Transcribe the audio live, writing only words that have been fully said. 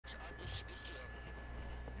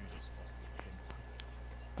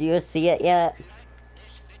Do you see it yet?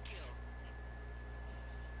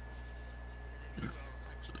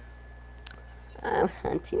 I'm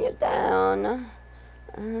hunting you down.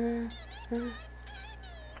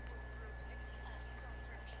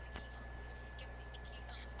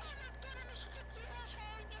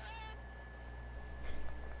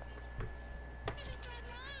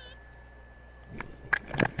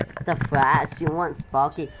 The Flash, you want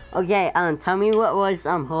Sparky? Okay, tell me what was,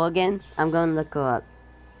 who again? I'm gonna look her up.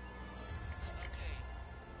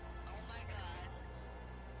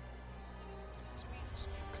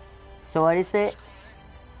 So what is it?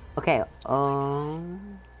 Okay,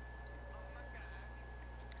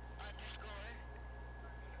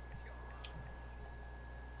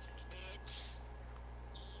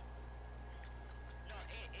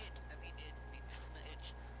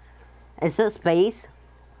 is it space?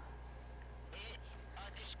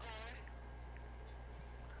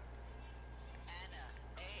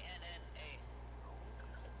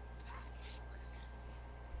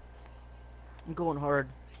 I'm going hard.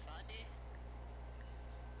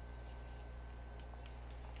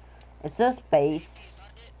 It's a space.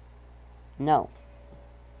 No.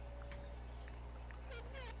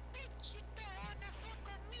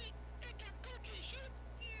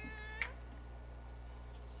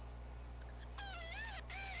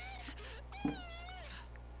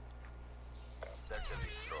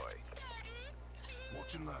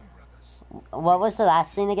 What was the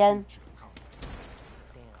last thing again?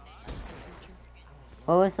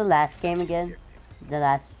 What was the last game again? The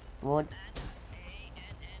last word?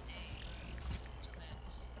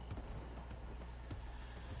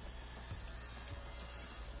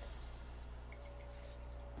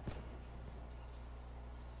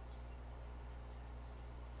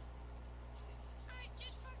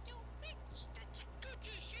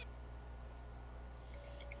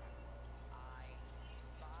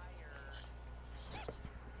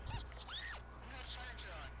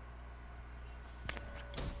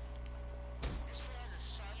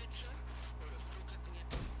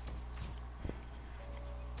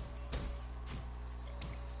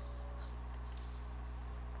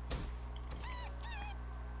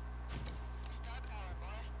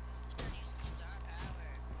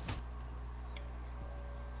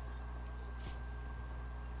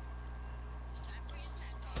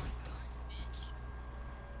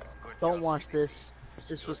 Don't watch this.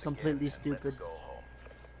 This was completely stupid.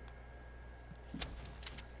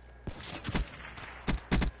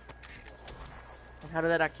 How did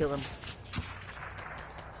that not kill him?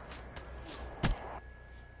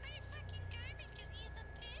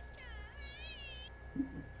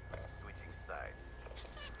 Switching sides.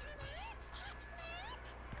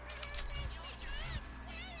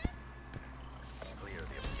 Clear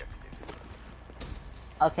the objective.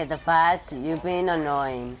 Okay, the Flash, you're being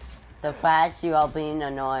annoying. The Flash, you are being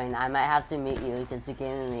annoying. I might have to meet you because you're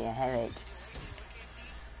giving me a headache.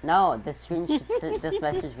 No, this stream should just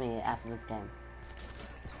message me after this game.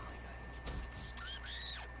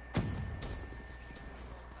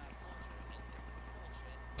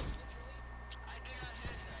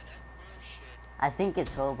 I think it's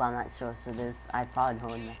full, but I'm not sure, so there's iPod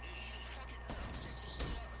holding it.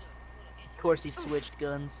 Of course he switched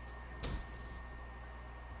guns.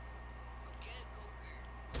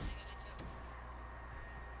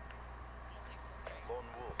 Lone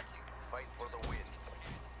Wolf, fight for the win.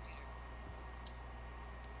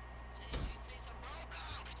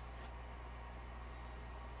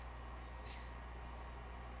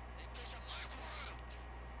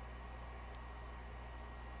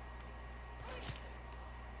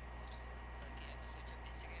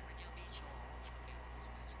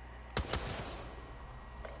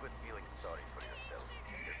 Quit feeling sorry for yourself.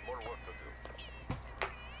 There's more work to do.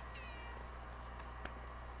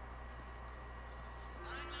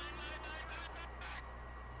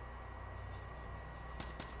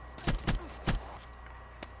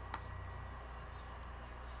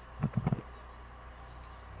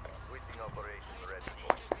 Switching operation ready.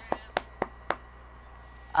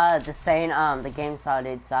 Just saying, the game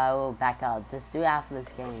started, so I will back out. Just do it after this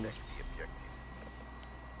game. Protect the objectives.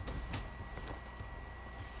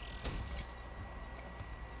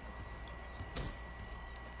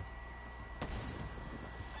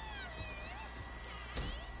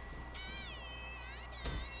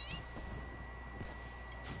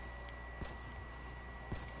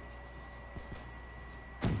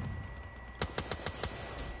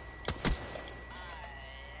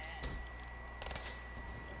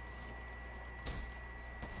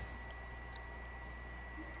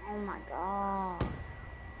 Oh my god.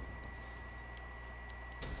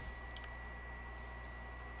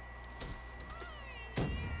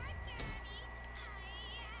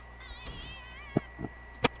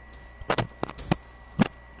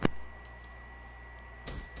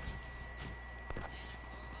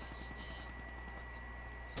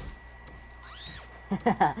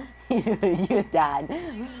 You died.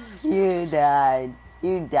 You died.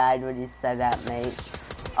 You died when you said that, mate.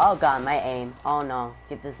 Oh god, my aim. Oh no,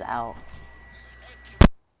 get this out.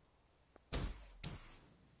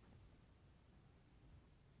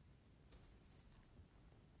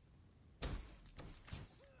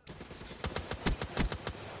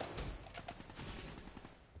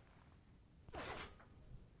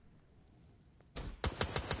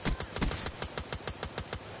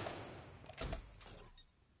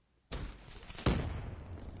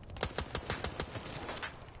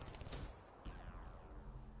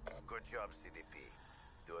 Good job, CDP.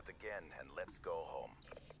 Do it again and let's go home.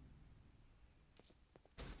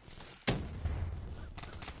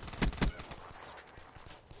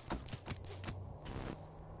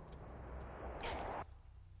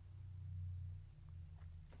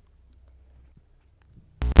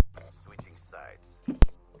 Switching sides.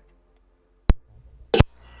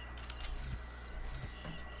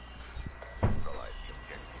 Neutralize the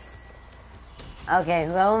objective. Okay,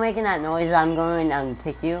 whoever making that noise, I'm going to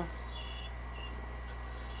pick you.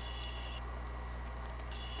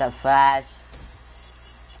 The Flash.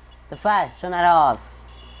 The Flash, turn that off.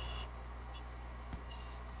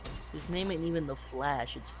 His name ain't even the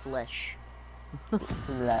Flash, it's Flesh.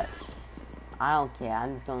 Flash. I don't care,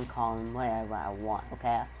 I'm just gonna call him whatever I want,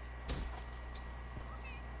 okay?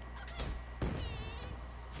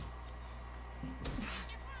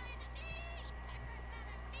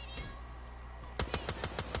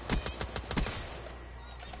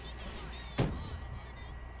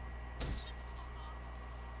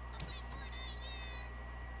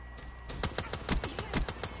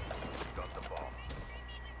 Got the bomb.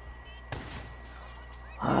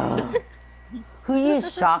 Who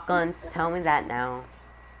used shotguns? Tell me that now.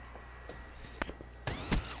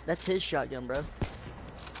 That's his shotgun, bro. Sorry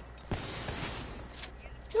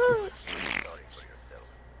for yourself.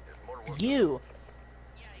 There's more work to do. You!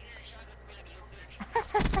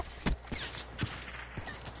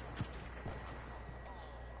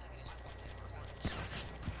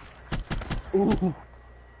 Ooh!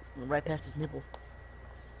 Right past his nipple.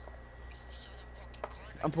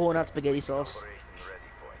 I'm pulling out spaghetti sauce. Operation ready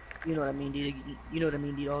point. You know what I mean, dude. You know what I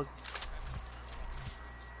mean, D-Dog.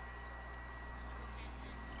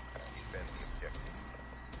 Defend the objective.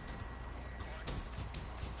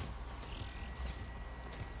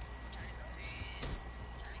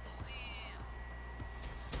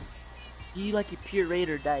 Do you like it pureed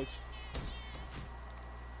or diced?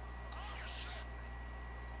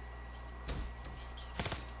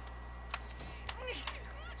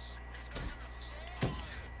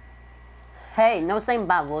 Hey, no saying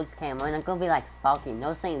bad words, Cam. We're not gonna be like Sparky.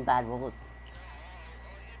 No saying bad words.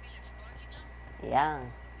 Yeah.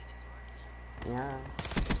 Yeah.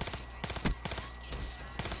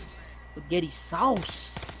 Spaghetti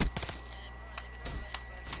sauce!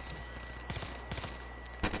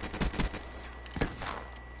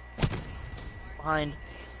 Behind.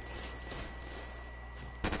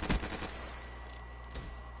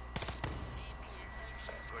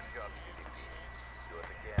 Good job, CDP. Do it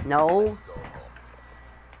again. No. Let's go home.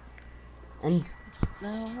 And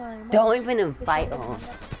Now I'm don't even invite her.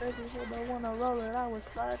 I wanna roll it. I was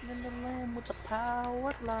sliding in the land with the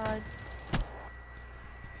power line.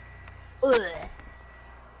 Ugh.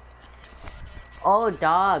 Oh,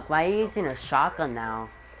 dog. Why are you using a shotgun now?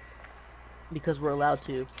 Because we're allowed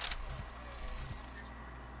to.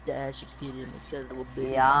 Dash a kid in the kettle of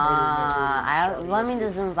big. Let me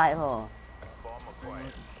just invite her. Bomb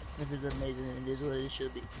acquired. This is amazing and it is what it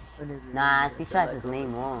should be. Nah, she stresses me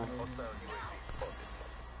more. Hostile UAV spotted.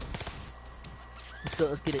 Let's go,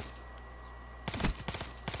 let's get it.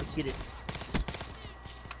 Let's get it.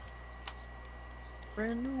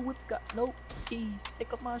 Brand new whip, got no keys.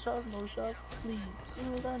 Pick up my shots, no shots, please.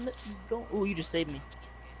 Soon as I let you go. Oh, you just saved me.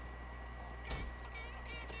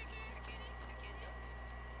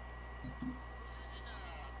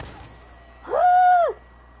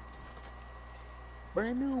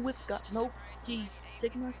 Brand new whip, got no keys.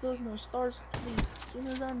 Take my stuff, no stars, please. Soon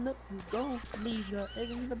as I let you go, please. Got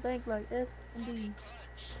egg in the bank like S and D.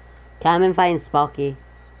 Come and find Sparky.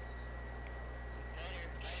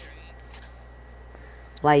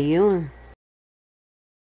 Why you?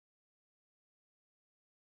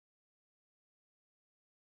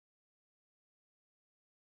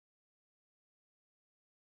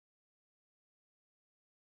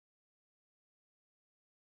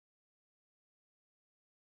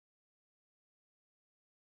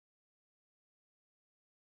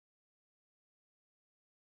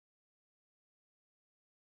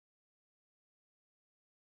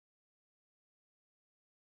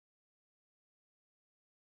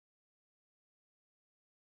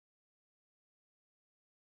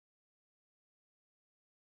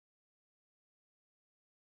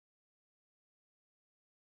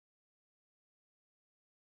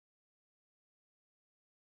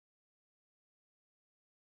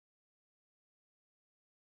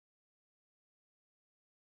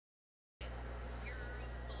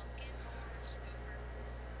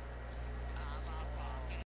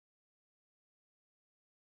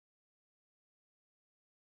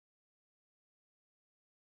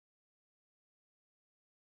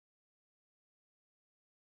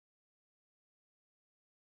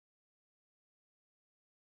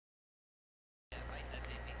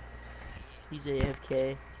 He's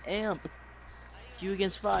AFK. Amp! It's you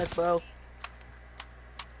against 5, bro.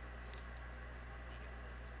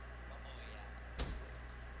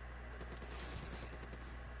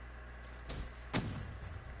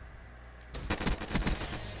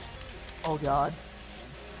 Oh god.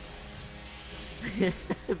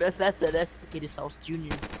 That's Spaghetti Sauce Jr.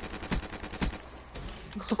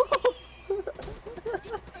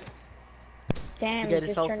 Damn, you Spaghetti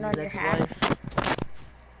just Sauce turned is on his your hat. ex-wife.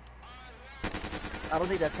 I don't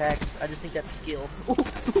think that's hacks. I just think that's skill. Okay,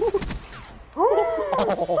 you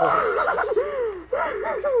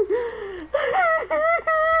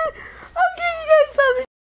guys saw me.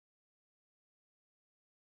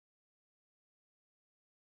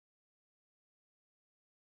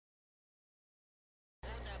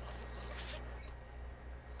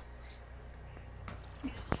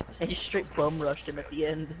 And you straight bum rushed him at the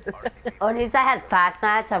end. Only if I had fast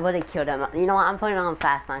max, I would have killed him. You know what? I'm putting on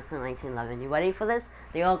fast max in 1911. You ready for this?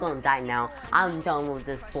 They're all gonna die now. I'm done with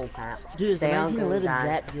this full map. Dude, is They all gonna 1911 die.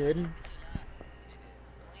 that good?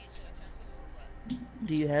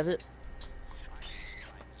 Do you have it?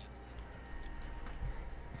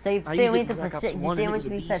 So you I see used it me in to Black Ops percent? You 1 see and how it much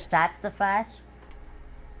was a we said beast. that's the flash?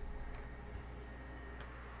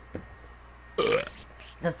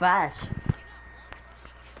 The flash.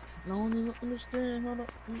 No one don't understand how to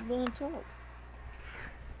talk.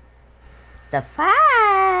 The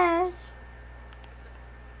flash.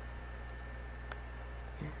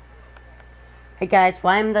 Hey guys,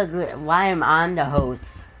 why I'm on the host?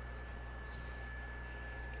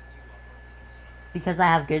 Because I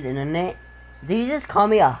have good internet. Did you just call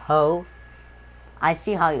me a hoe? I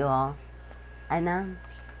see how you are. I know.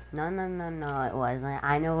 No, it wasn't.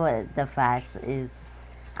 I know what the flash is.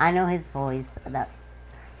 I know his voice. That.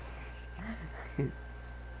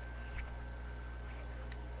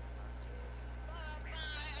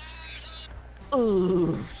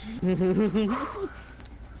 Ooh.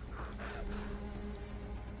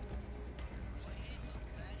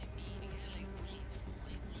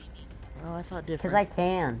 Oh, I thought different. Because I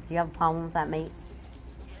can. Do you have a problem with that, mate?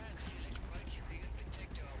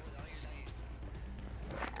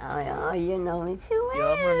 Oh, yeah, you know me too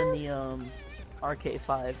well. Yeah, I'm running the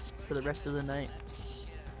RK5 for the rest of the night.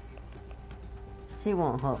 She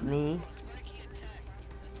won't help me.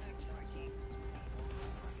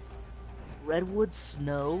 Redwood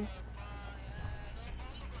Snow?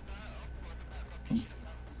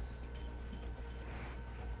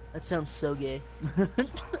 That sounds so gay.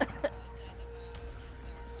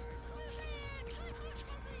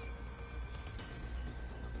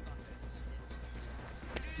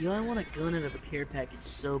 You know, I want a gun out of a care package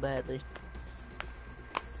so badly.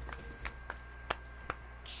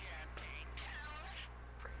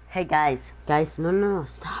 Hey guys, no,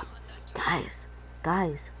 stop. Guys.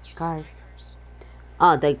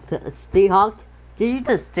 Oh, the Seahawk? Did you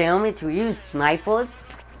just tell me to use snipers?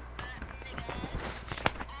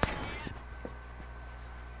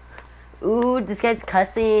 Ooh, this guy's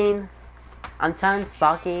cussing. I'm telling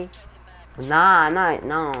Sparky. Nah,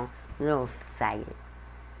 no, little faggot.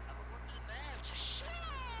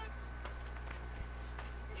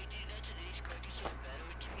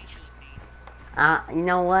 You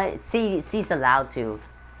know what? C's allowed to.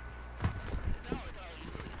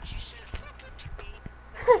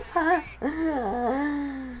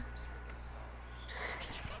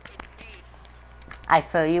 I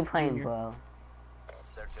feel you playing, Junior. bro.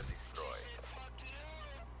 Search and destroy.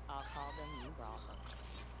 I'll call them, you brought them.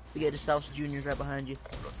 We get the South Juniors right behind you.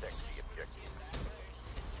 Protect the objective.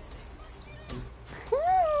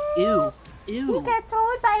 Ew. You Ew. got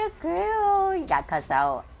told by a girl. You got cussed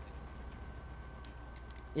out.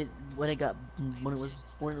 When it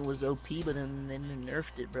was OP, but then they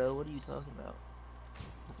nerfed it, bro. What are you talking about?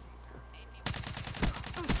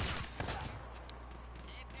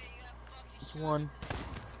 It's one.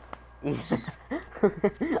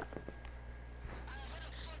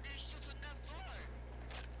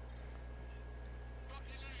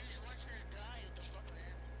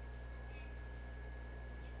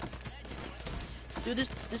 Dude,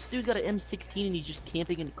 this dude's got an M16 and he's just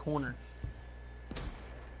camping in the corner.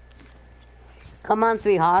 Come on,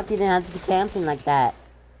 sweetheart. You didn't have to be camping like that.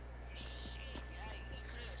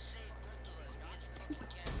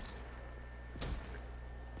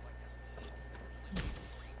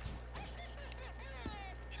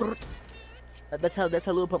 That's how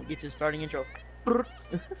Lil Pump gets his starting intro.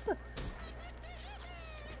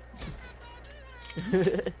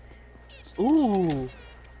 Ooh.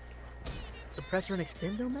 Suppressor and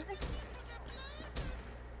extendo mag?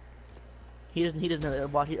 He doesn't know. I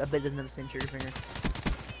bet he doesn't have the same trigger finger.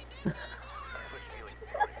 Quit feeling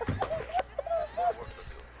sorry for yourself.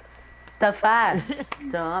 The fast.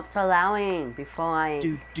 Stop allowing before I.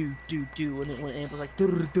 Do. When Amp was like,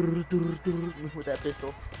 "Durr, durr, durr, durr," with that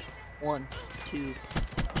pistol. 1, 2. You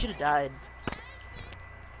should have died.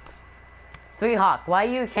 Three Hawk, why are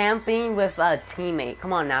you camping with a teammate?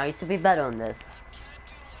 Come on now, you should be better on this.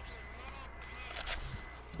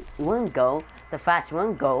 You wouldn't go. The fast, you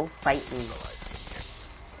wouldn't go. Fight me.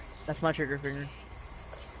 That's my trigger finger.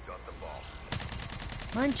 Got the ball.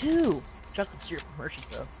 Mine too. Chocolate syrup from Hershey's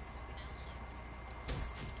though.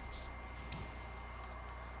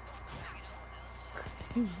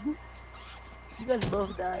 You guys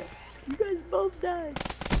both died. You guys both died.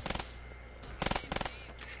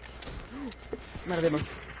 I'm out of ammo.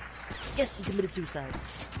 Yes, he committed suicide.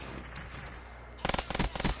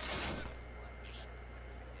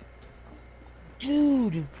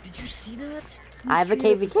 Dude, did you see that? I have a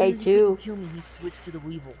Straight up, as soon KVK as he too. couldn't kill me, he switched to the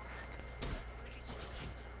Weevil.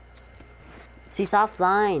 She's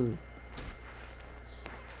offline.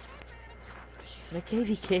 My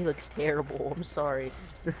KVK looks terrible. I'm sorry.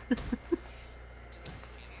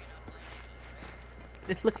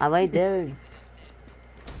 I like dude.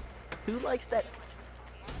 Who likes that?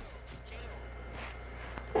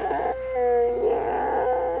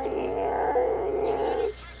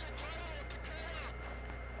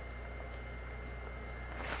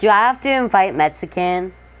 Do I have to invite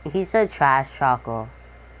Mexican? He's a trash choco.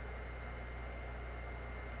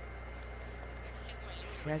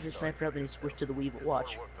 He has his sniper out, then he switched to the Weevil.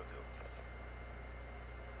 Watch. More work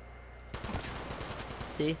to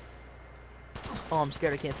do. See? Oh, I'm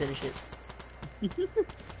scared I can't finish it.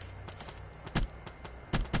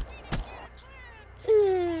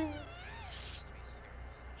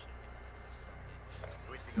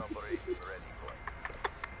 Switching operation ready point.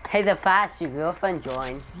 Hey, the fast, your girlfriend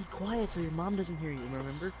joined. Be quiet so your mom doesn't hear you,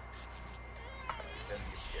 remember? Send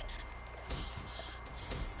the objectives.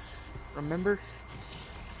 Remember?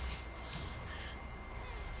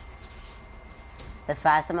 The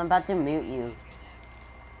fast, I'm about to mute you.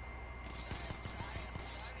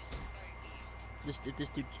 This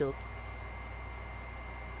dude killed.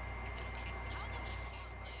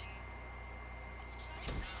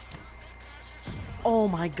 Oh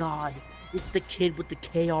my god. It's the kid with the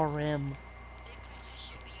KRM.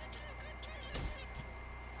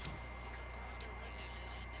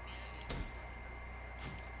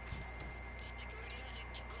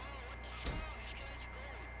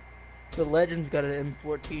 The Legend's got an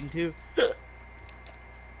M14 too. Good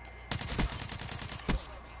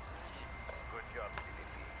job,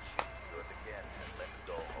 CDP. Do it again and let's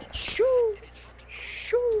go home. Shoo!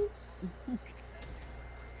 Shoo!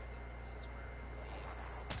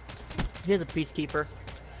 He has a peacekeeper.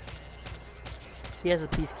 He has a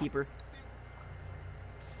peacekeeper.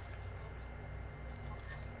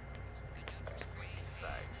 Switching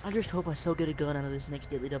sides. I just hope I still get a gun out of this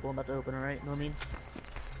next Daily Double I'm about to open, alright? Know what I mean?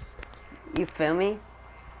 You feel me?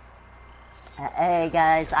 Hey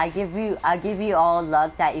guys, I give you all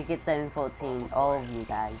luck that you get the M14, all of you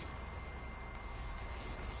guys.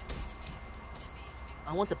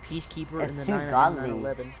 I want the peacekeeper It's and the too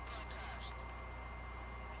 911.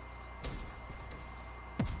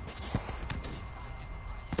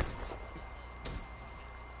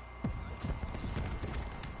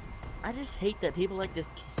 I just hate that people like to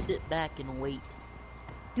sit back and wait.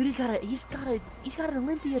 Dude, he's got an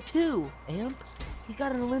Olympia too, Amp. He's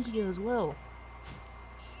got an Olympia as well.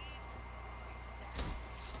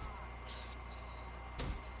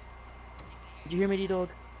 Did you hear me, D-Dog?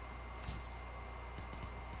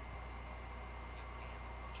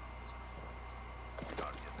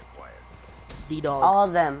 Charges acquired. D-Dog. All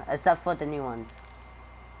of them, except for the new ones.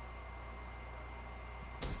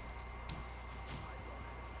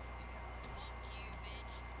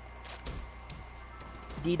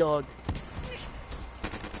 D-Dog.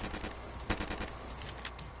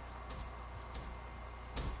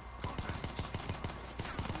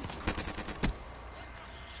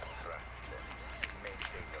 Crushed them.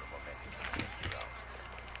 Maintain your momentum for the next round.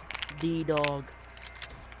 D-Dog.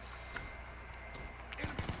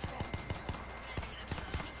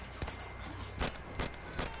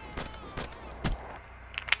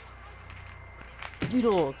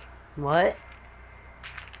 D-Dog. What?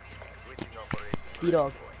 Switching operation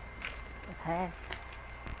D-Dog. ready point. Okay.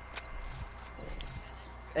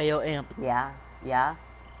 Ayo, Amp. Yeah, yeah.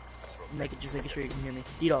 Just making sure you can hear me.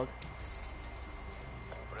 D-Dog.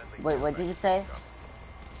 Friendly Wait, what did you say?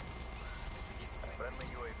 Friendly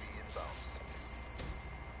UAV inbound.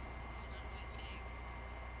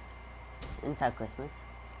 Inside Christmas.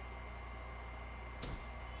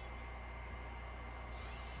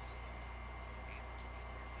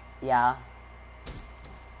 Yeah.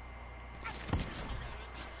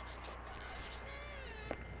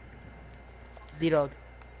 D-Dog.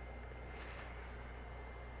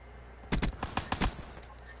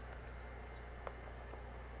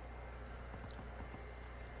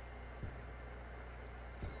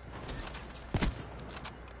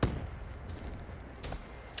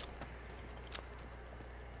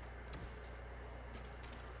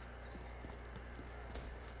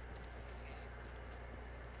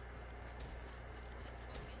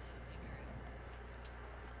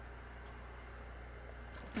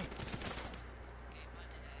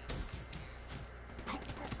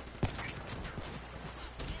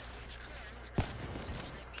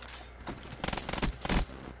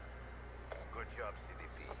 Good job,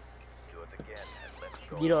 CDP. Do it again and let's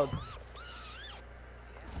go. D-Dog.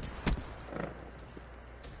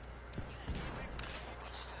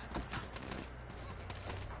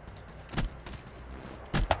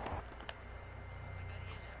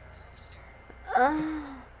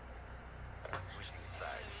 Switching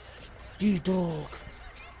sides. D-Dog.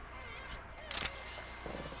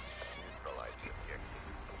 Neutralize the objective.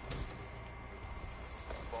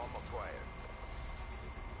 Bomb acquired.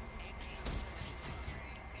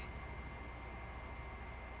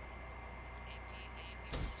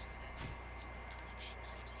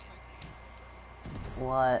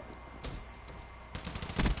 What?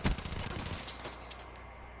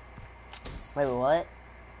 Wait, what?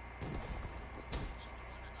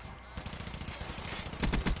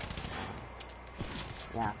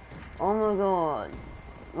 Yeah. Oh my god.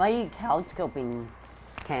 Why are you couch scoping,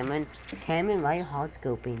 Cameron? Cameron, why are you hard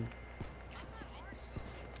scoping?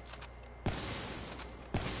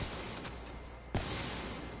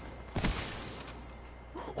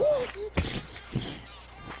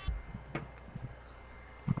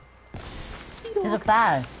 To the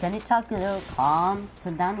fast. Can you talk a little calm?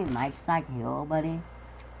 Turn down your mic so I can hear you, buddy.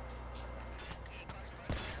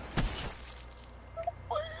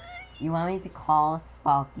 You want me to call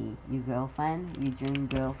Sparky, your girlfriend? Your dream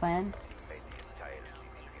girlfriend? Made the entire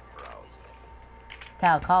CDP proud. Okay,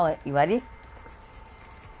 I'll call it. You ready?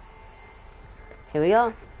 Here we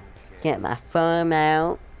go. Get my phone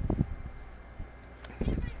out.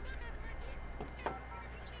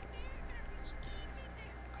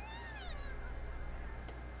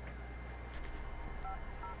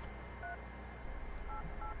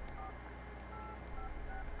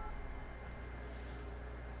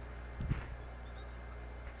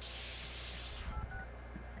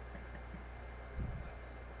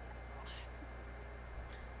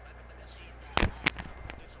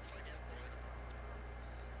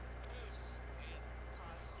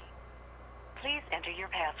 Please enter your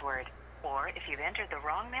password. Or if you've entered the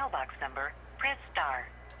wrong mailbox number, press star.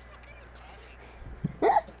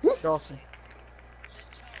 Dawson.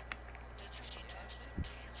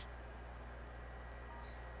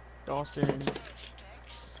 Dawson.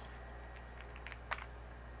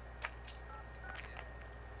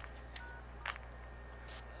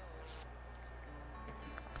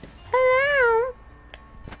 Hello.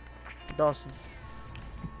 Dawson.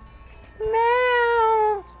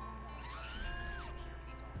 Meow.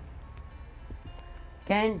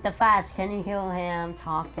 Can the fast? Can you hear him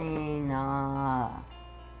talking? Oh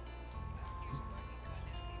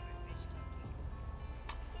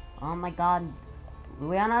my God,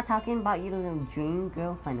 we are not talking about your little dream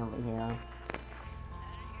girlfriend over here.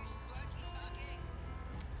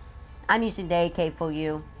 I'm using the AK for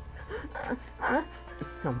you.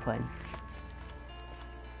 I'm fun.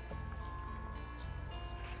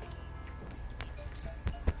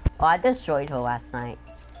 Oh, I destroyed her last night.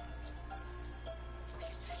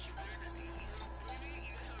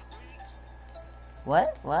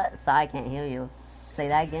 What? What? Sorry, I can't hear you. Say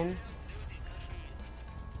that again.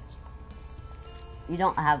 You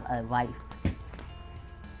don't have a wife.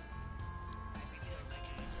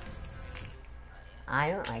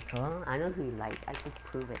 I don't like her. I know who you like. I can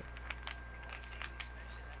prove it.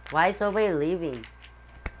 Why is somebody leaving?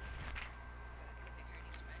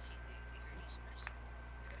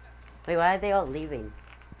 Wait, why are they all leaving?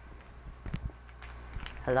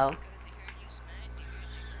 Hello?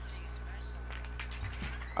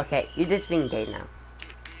 Okay, you're just being gay now.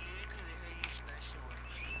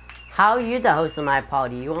 How are you the host of my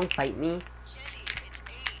party? You won't fight me?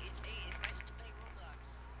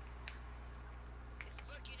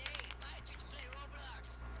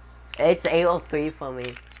 It's 8:03 for me.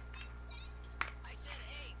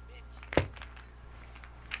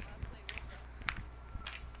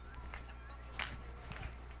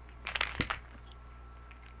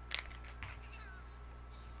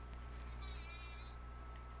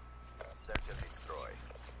 Set and destroy.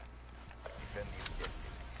 Defend the objectives.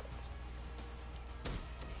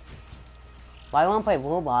 Why won't play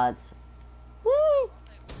Roblox? Woo!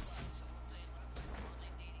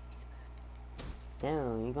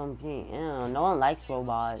 Ew, no one likes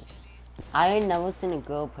robots. I ain't never seen a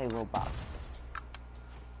girl play Roblox.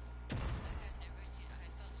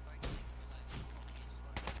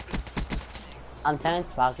 I'm telling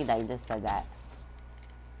Sparky that you just said that.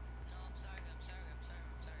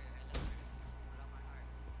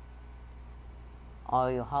 Oh,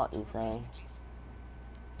 you're hot, you say?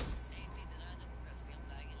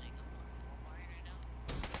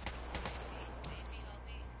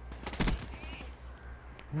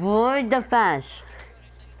 Void the fish.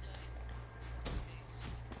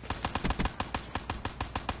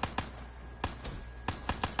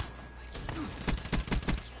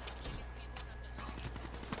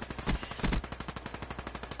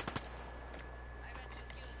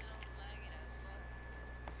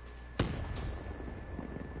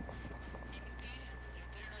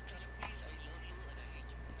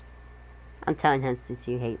 I'm telling him since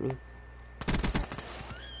you hate me.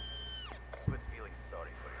 Quit feeling sorry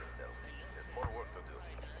for yourself. There's more work to do.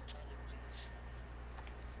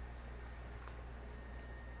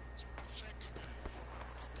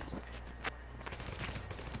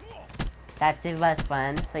 That's your best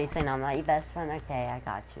friend. So you're saying I'm not your best friend? Okay, I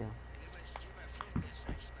got you.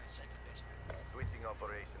 Switching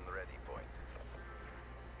operation ready point.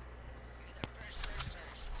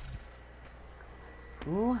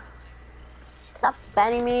 Ooh. Stop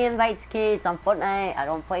spamming me invites kids on Fortnite. I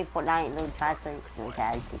don't play Fortnite, little traffic. Okay,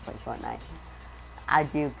 I do play Fortnite.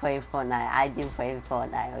 I do play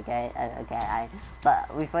Fortnite, okay? Okay, but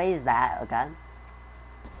rephrase that, okay?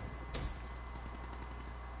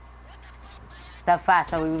 The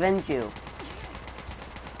fast, I will revenge you.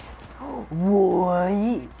 What?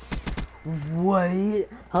 What?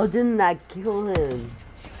 How didn't I kill him?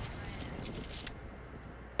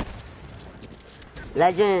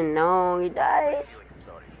 Legend, no, you died. Feeling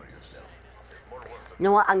sorry for yourself. There's more work to You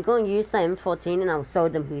know what? I'm going to use the M14 and I'll show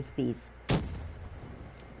them who's beast.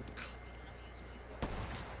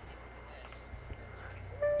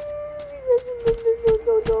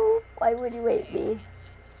 No. Why would you hate me?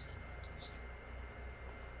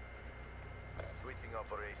 switching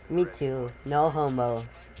operation. Me ready too. point. No homo.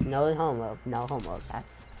 No homo. No homo. Okay?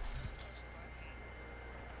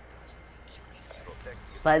 Protect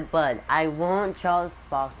the But I won't Charles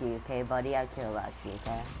Sparky, okay, buddy? I care about you,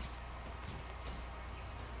 okay?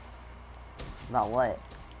 About what?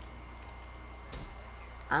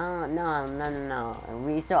 No.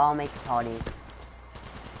 We should all make a party.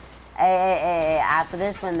 Hey, after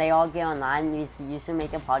this, when they all get online, you should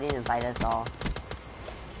make a party and invite us all.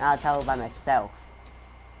 And I'll tell by myself.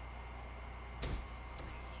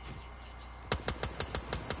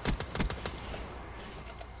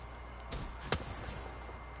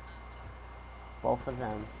 Both of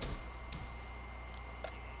them.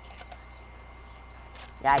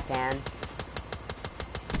 Yeah, I can.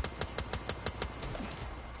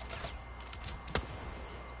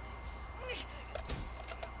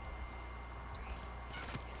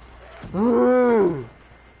 Mm.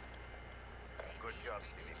 Good job,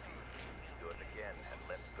 CVP. Do it again and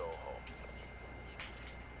let's go home.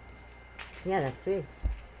 Yeah, that's true.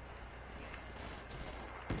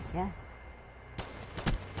 Yeah.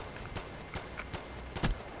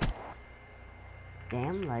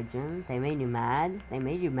 Damn, Legend. They made you mad? They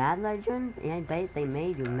made you mad, Legend? Yeah, I bet they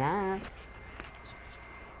made you mad.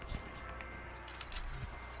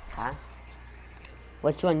 Huh?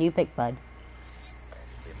 Which one you pick, bud?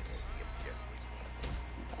 Eliminate the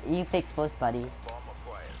objective. You pick first, buddy. Bomb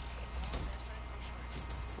acquired.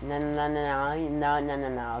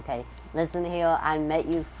 No. Okay. Listen here, I met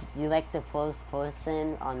you. You like the first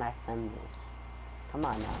person on my friend list. Come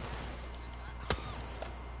on now.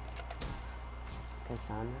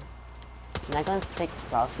 Cassandra. I'm not gonna pick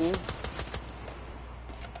Sparky.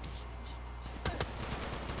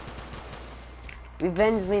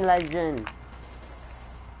 Revenge me, Legend.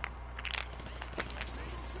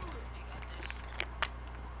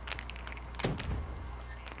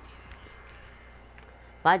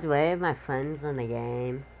 By the way, my friends in the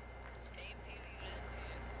game.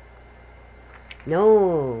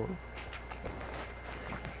 No,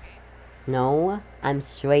 I'm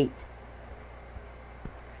straight.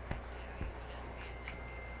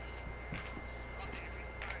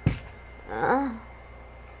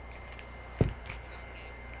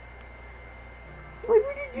 Why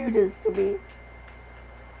would you do this to me?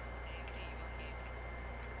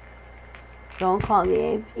 Don't call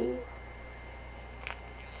me AP.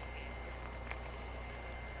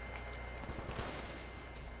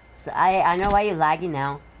 So I know why you're lagging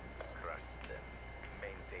now. Crushed them.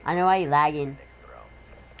 Maintain I know why you're lagging. next round.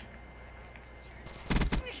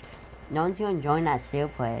 No one's gonna join that seal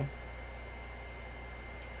play.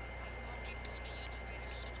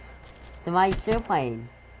 Then why are you still playing?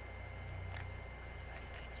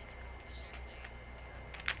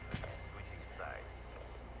 Switching sides.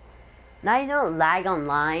 Now you don't lag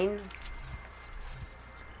online. Defend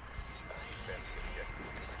the objective.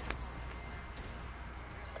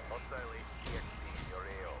 Hostile HCXD in your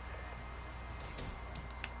AO.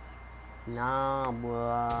 Nah,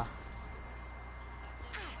 bruh.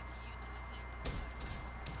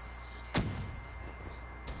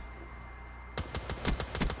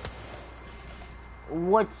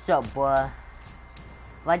 What's up, bruh?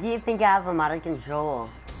 Why do you think I have him out of control?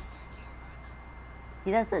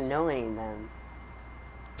 He doesn't know any of them.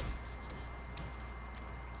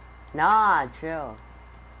 Nah, chill.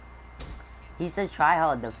 He's a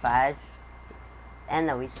tryhard, the fast.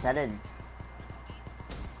 And we started.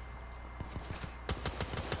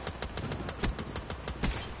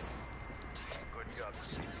 Good job,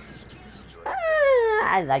 CDP. Do it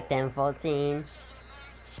I like the M14.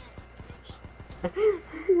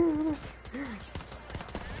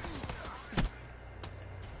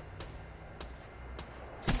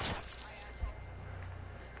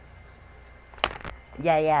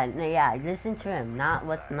 Yeah, listen to him, not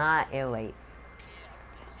what's not airweight.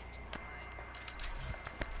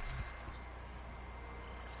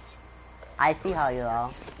 I see how you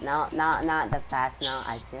are. No, not the fast now,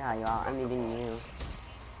 I see how you are. I'm meeting you.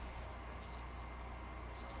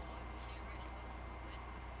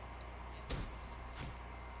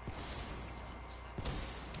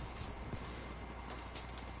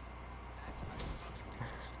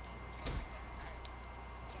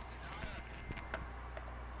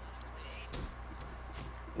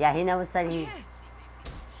 Yeah, he never said he...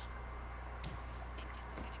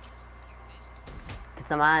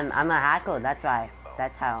 Cause I'm a hacker, that's right.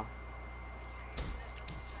 That's how.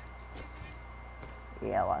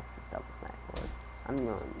 Yeah, watch this double smack board. I'm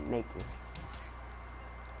gonna make you.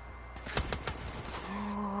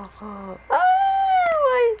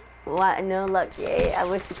 Oh, what? No luck. Yay, I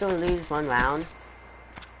wish we could lose one round.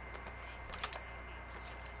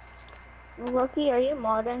 Loki, are you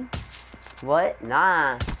modern? What?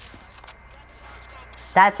 Nah.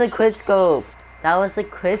 That's a quit scope. That was a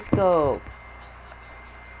quit scope.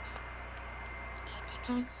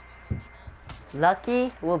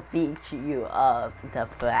 Lucky will beat you up the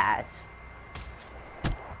flash.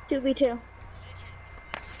 2v2.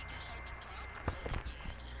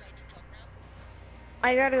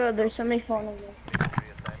 I gotta go, there's somebody phoning me. Victory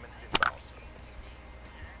assignments inbound.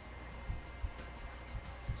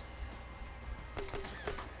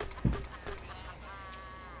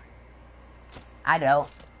 I don't.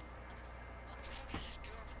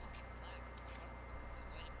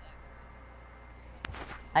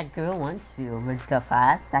 That girl wants you, Mr.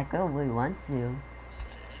 Fast. That girl really wants you.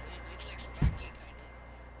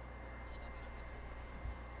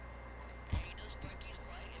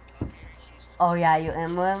 Oh yeah, you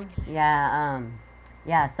Emblem? Yeah,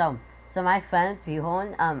 so my friend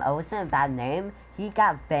Phihorn, it wasn't a bad name. He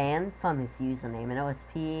got banned from his username, and it was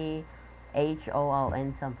PHOON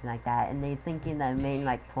something like that, and they thinking that it made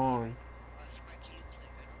like porn.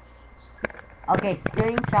 Okay,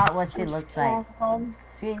 screenshot what she looks like.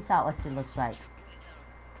 Screenshot what she looks like.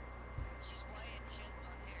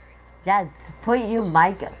 Yes, put your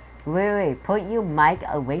mic. Wait, put your mic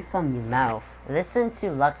away from your mouth. Listen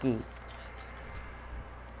to Lucky.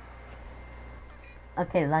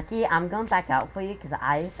 Okay, Lucky, I'm going back out for you because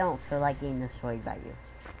I just don't feel like getting destroyed by you.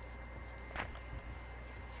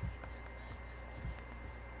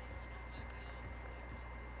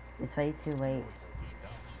 It's way too late.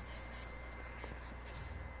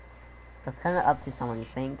 That's kind of up to someone, you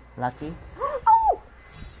think? Lucky? Oh!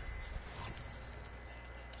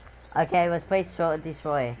 Okay, let's play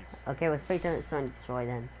destroy. Okay, let's play destroy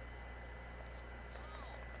then.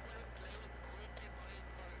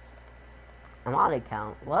 I'm on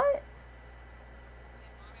account. What?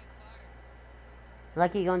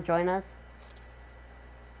 Lucky, you gonna join us?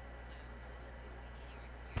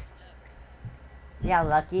 Yeah,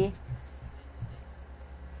 Lucky.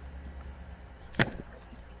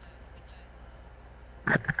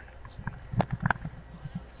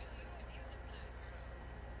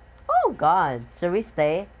 Oh God, should we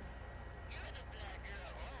stay?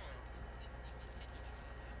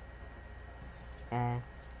 Yeah.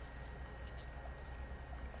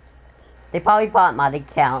 They probably bought my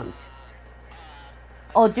accounts.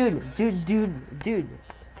 Oh, dude.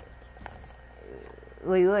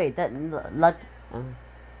 Wait, that luck.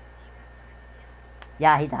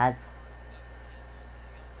 Yeah, he does.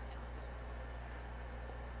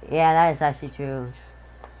 Yeah, that is actually true.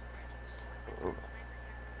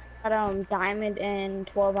 Got diamond in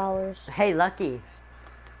 12 hours. Hey, Lucky.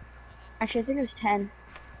 Actually, I think it was 10.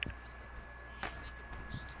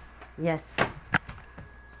 Yes.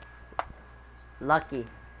 Lucky.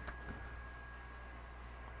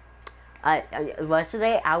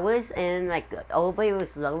 Yesterday I was in like everybody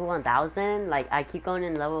was level 1000. Like I keep going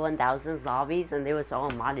in level 1000 lobbies and they was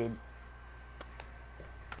all modded.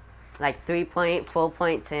 Like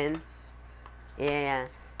 3.4.10. Yeah,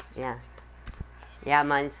 yeah, yeah.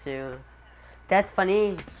 Mine's too. That's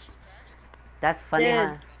funny. That's funny. Dude,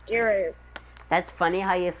 How, you're right. that's funny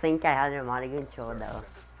how you think I had a modded control though. And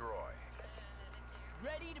destroy.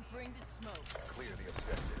 Ready to bring the smoke. Clear the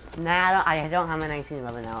objective. Nah, I don't have my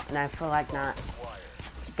 1911 out, and I feel like not.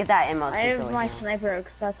 Get that ammo. I have my now. sniper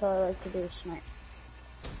because that's all I like to do is snipe.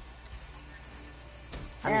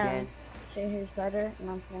 I'm Yeah. good. See who's better?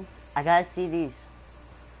 No, okay. I gotta see these.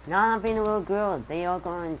 No, I'm being a little girl. They all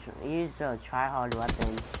going to use the try-hard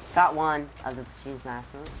weapon. Got one of the cheese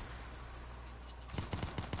masters.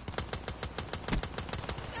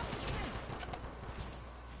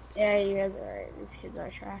 Yeah, you guys are right. These kids are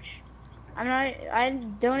trash. I'm not. I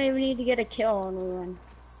don't even need to get a kill when we win.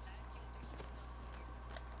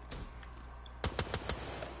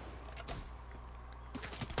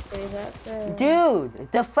 Is that the...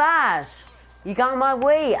 Dude, the Flash! You got in my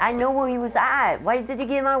way. I know where he was at. Why did you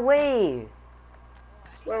get in my way?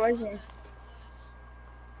 Where was he?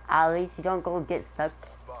 At least you don't go get stuck.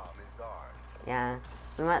 Bomb is armed. Yeah,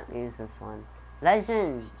 we might use this one.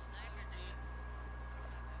 Legend.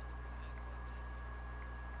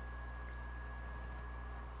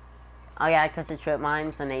 Oh yeah, because of trip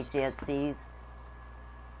mines and HCXCs.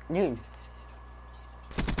 Dude.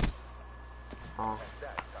 Oh,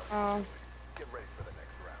 That's how Oh, get ready for the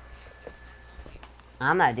next round.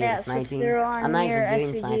 I'm not doing yeah. So sniping. zero on I'm not your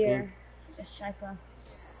even doing SVG sniping. or a sniper.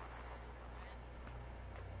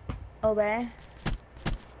 Obey.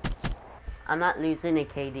 I'm not losing a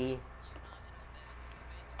KD.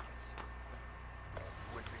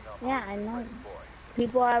 Switching up. Yeah, I know. Boy.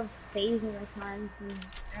 People have phases at times and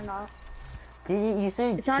they're not. Did you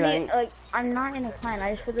say It's not even, like, I'm not in a clan.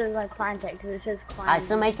 I just put the like clan tag because it says clan. I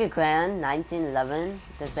still make a clan, 1911.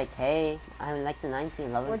 Just like, hey, I like the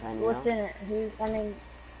 1911 clan, you What's know? in it? Who? I mean,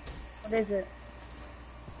 what is it?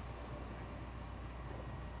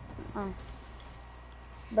 Oh.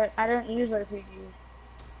 But I don't use RPGs.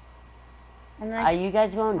 I'm Are like, you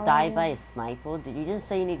guys going to die Oh. by a sniper? Did you just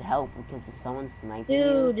say you need help because someone's sniping you?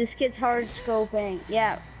 dude, this kid's hard scoping.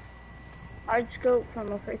 Yeah. Hard scope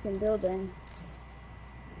from a freaking building.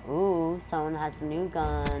 Ooh, someone has a new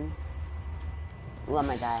gun. Ooh, I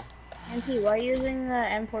might die. NT, why are you using the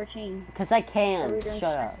M14? Because I Are can. we doing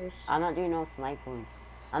Shut up. snipers? I'm not doing no snipers.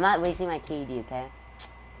 I'm not wasting my KD, okay?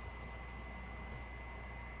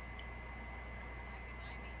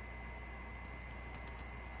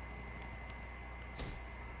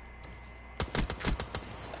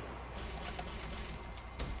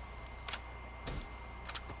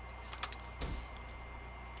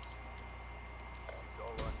 It's all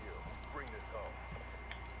on you. Bring this home.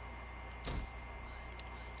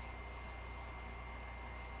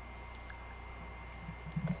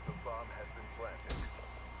 The bomb has been planted.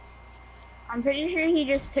 I'm pretty sure he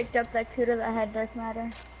just picked up that Kuda that had dark matter.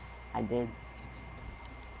 I did.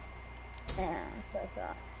 Yeah, that's what I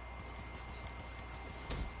thought.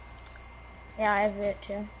 Yeah, I have it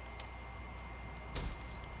too.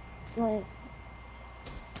 Like,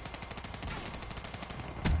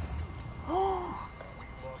 We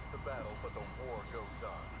lost the battle, but the war goes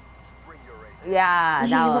on. Bring your aid. Yeah, You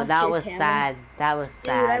that lost that your was camera. sad. That was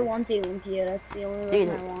dude, I sad. want the Olympia. That's the only Dude.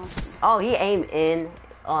 reason I want. Oh, he aimed in.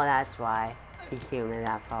 Oh, that's why. He killed me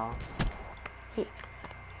that far.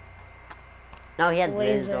 No, he had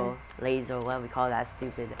Laser. laser. Laser, what do we call that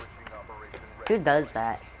stupid? Switching operation ready. Who does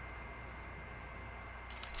that?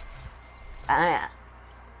 I,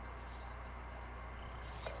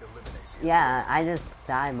 Eliminate the yeah, I just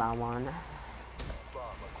died by one. bomb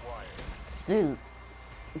acquired.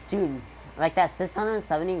 Dude, like that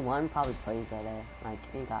 671 probably plays better. Like,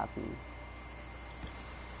 it got be.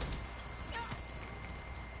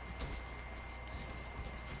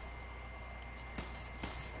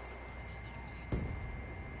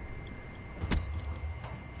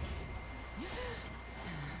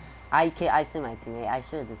 I see my teammate. I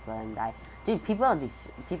should have just let him die. Dude, people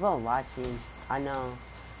are watching. I know.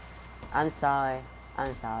 I'm sorry.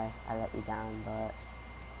 I'm sorry. I let you down, but.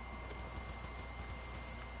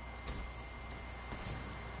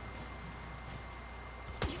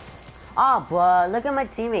 Oh, bro, look at my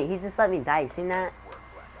teammate. He just let me die. You seen that? Nice work,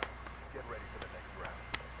 Black Ops. Get ready for the next round.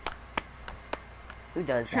 Who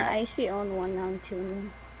does I that? actually own one now too.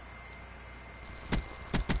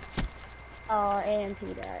 Oh, AMP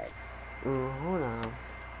died. Hold on.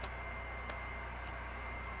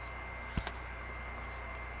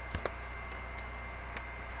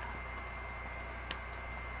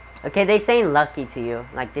 Okay, they saying lucky to you.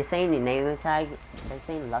 Like, they saying your name tag. They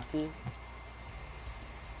saying lucky.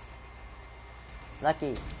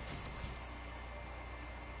 Lucky.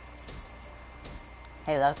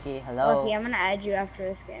 Hey, Lucky. Hello. Lucky, I'm gonna add you after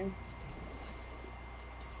this game.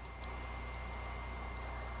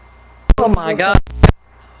 Oh my god.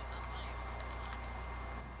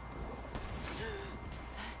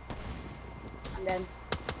 I'm dead.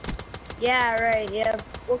 Yeah, right, yeah.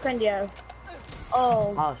 What kind do you have?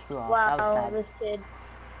 Oh, Oh, screw off. That wow, was bad. this kid.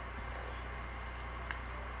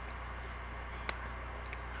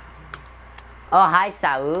 Oh, hi,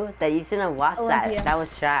 Saul. That you shouldn't have watched that. Olympia. That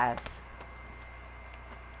was trash.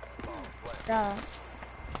 Yeah.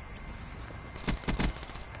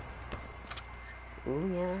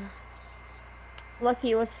 Ooh, yeah.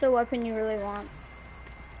 Lucky, what's the weapon you really want?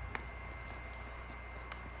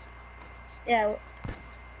 Yeah,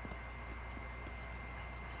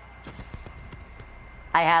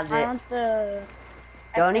 I have I it. want the...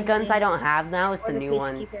 The only guns FMG, I don't have now is or the new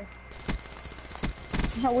ones. Peacekeeper.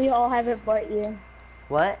 We all have it but you.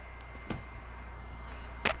 What?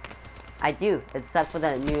 I do, except for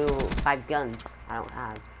the new 5 guns I don't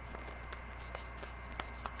have.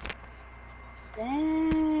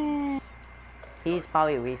 Dang. He's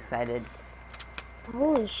probably resetted.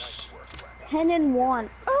 Holy sh... 10 and 1.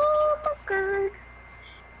 Oh my god.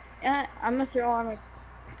 Yeah, I'm gonna throw on like...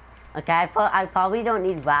 Okay, I probably don't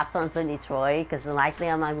need wraps on Sunny Troy, because likely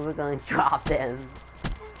I'm like, we're going to drop them.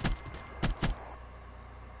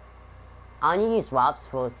 I only use wraps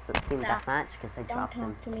for Team Nah, Deathmatch, because I Don't dropped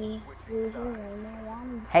them. talk to me.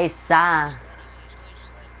 Hey,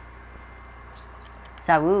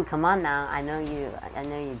 Saru, come on now. I know you're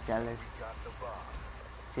jealous.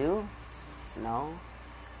 You? No?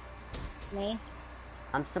 Me?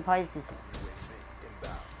 I'm surprised this...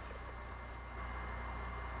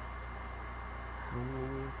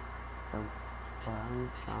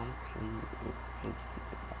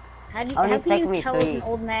 How Only can took me you tell if 3. an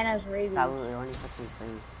old man has rabies? Saru, it only took me 3.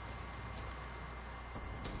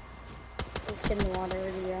 Let's get in the water,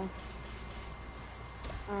 where do you go?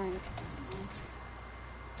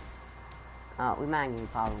 Alright. We might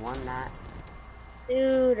have probably won that.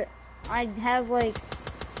 Dude, I have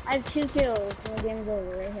 2 kills and the game's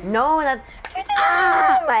over right here. No, that's...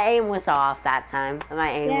 my aim was off that time.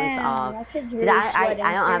 My aim was off. That kid's Did really I sweating. don't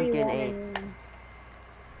have good 31 aim. and-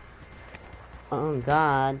 Oh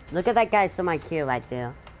god. Look at that guy my kill right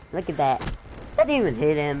there. Look at that. That didn't even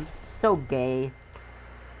hit him. So gay.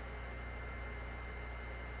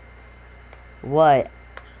 What?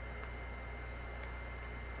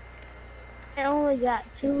 I only got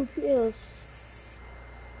 2 kills.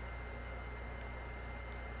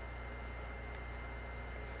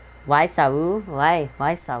 Why Saru? Why?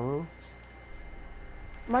 Why Saru?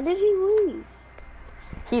 Why did he leave?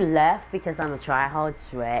 He left because I'm a tryhard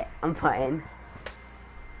sweat. I'm playing.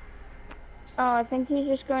 Oh, I think he's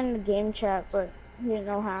just going to game chat, but he didn't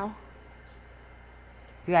know how.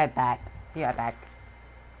 Be right back. Be right back.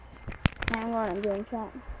 I'm going to game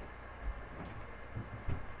chat.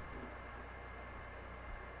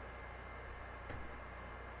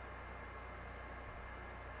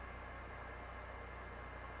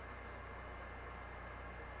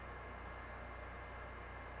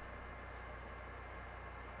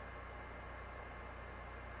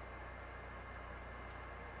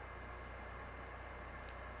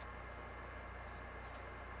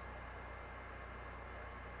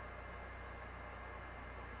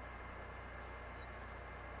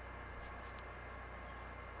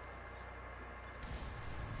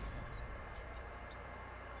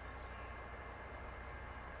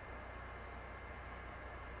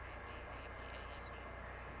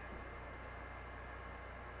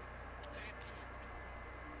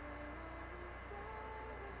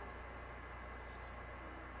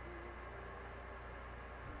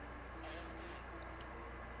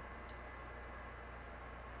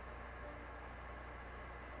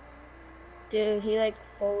 Dude, he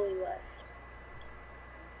fully left.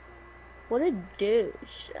 What a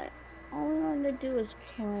douche. All we wanted to do was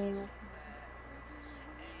play with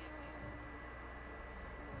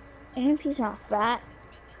him. MP's not fat.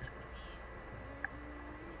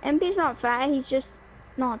 MP's not fat, he's just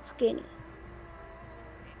not skinny.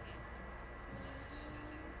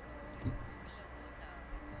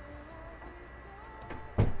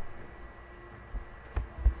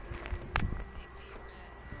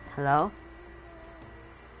 Hello?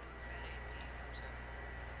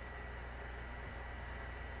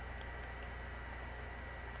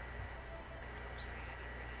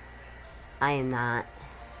 I am not.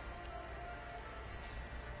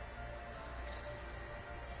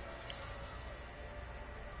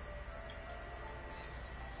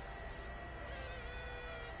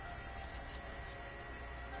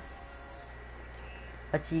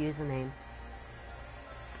 What's your username?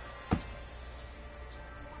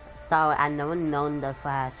 So I never known the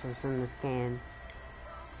Flash was in this game.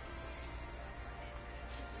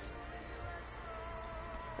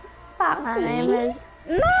 My name is...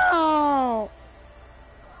 No!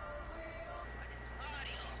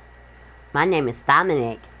 My name is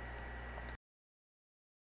Dominic.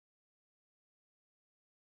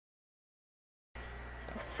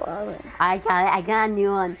 Father. I got a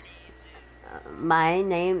new one. My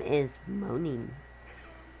name is Moaning.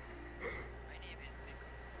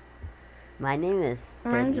 My name is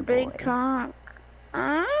Mine's Dirty Big Boy. Cock.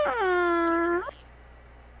 Ah.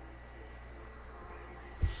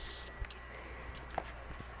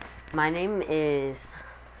 My name is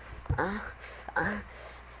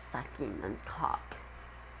Sucking on Cock.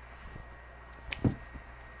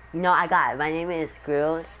 No, I got it. My name is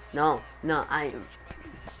Skrill. No, I.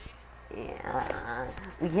 Yeah,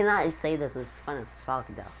 we cannot say this as fun as fuck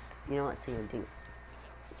though. You know what? So you do.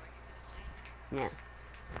 Yeah.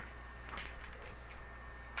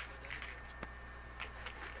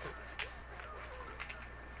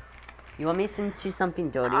 You want me to send you something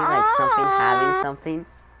dirty, like something having something?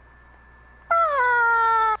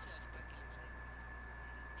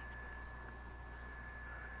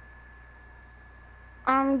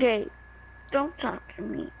 I'm gay. Don't talk to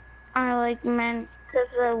me. I like men because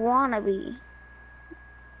I wanna be.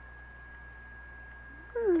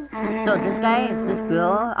 So this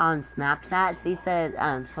girl on Snapchat, she said,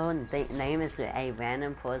 her name is a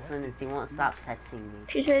random person and she won't stop texting me.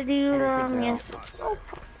 She said you And it's a love me. girl. Oh,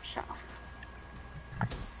 shut up.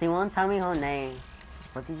 She won't tell me her name.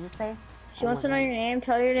 What did you say? She wants to know your name.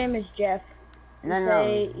 Tell her your name is Jeff. No, And no.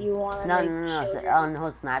 say you want to No. show So, her. on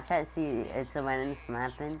her Snapchat, it's a random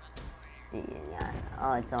snapping. Yeah.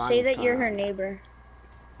 Oh, it's a long Say that you're her time. neighbor.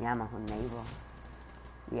 Yeah, I'm her neighbor.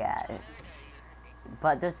 Yeah.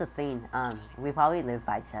 But there's a thing. We probably live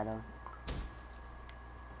by each other.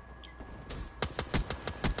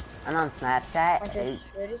 And on Snapchat,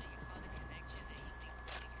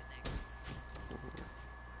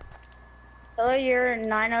 Tell her you're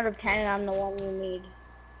 9 out of 10 and I'm the one you need.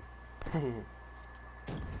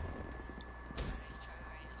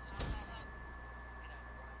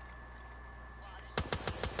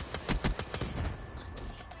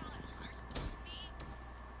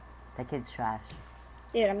 That kid's trash.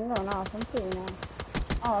 Dude, I'm going off. I'm pulling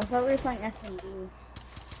off. Oh, I thought we were playing SMD.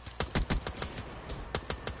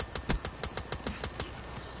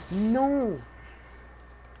 No!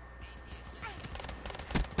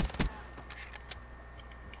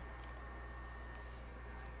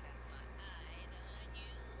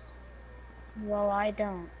 Well, I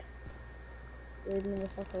don't. Leave me the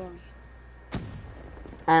fuck alone.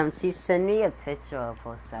 She sent me a picture of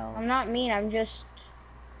herself. I'm not mean, I'm just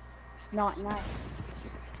not nice.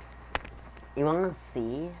 You wanna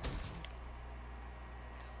see?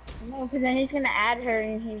 No, because then he's gonna add her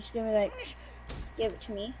and he's gonna be like, give it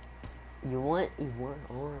to me. You want,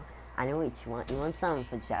 oh, I know what you want. You want some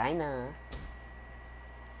vagina.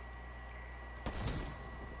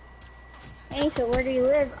 Hey, so where do you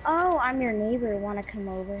live? Oh, I'm your neighbor. Wanna come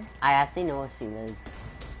over? I actually know where she lives.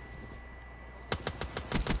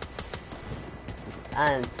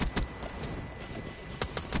 Oh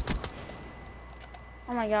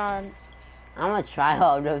my god. I'm a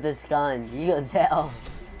tryhard with this gun. You can tell.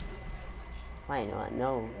 Wait, no,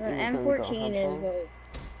 no. The M14 is like,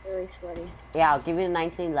 really sweaty. Yeah, I'll give you the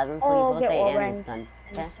 1911 for Oh, your get birthday wall and this gun.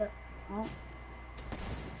 Okay? Oh.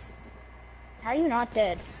 How are you not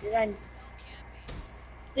dead?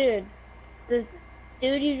 Dude, the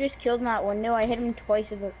dude you just killed in that window, I hit him twice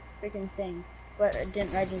with a freaking thing, but it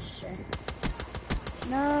didn't register.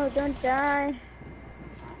 No, don't die.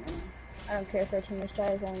 I don't care if our teammates die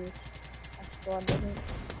as long as our squad doesn't.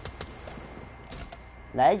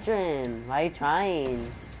 Legend, why are you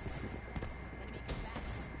trying?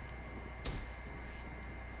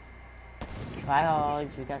 Try hard,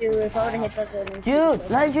 you got Dude, some if I would've try hit that building. Dude,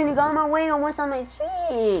 Legend, you got in my way almost on my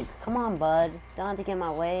street. Come on, bud. Don't have to get in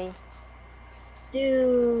my way.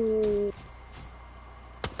 Dude.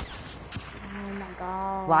 Oh my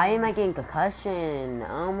god. Why am I getting concussion?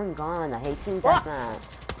 Oh my god, I hate team What? deathmatch.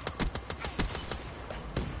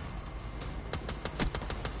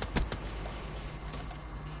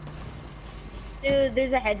 Dude,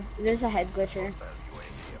 there's a head glitcher.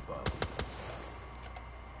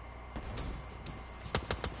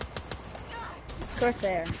 right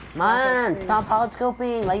there. Man, stop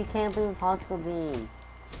polyscoping. Why you camping with polyscoping?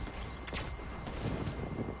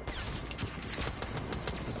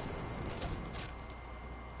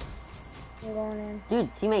 You're going in.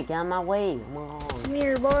 Dude, teammate, get out of my way. Come on. Come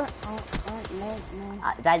here, boy. Oh,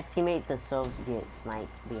 no. That teammate deserves to get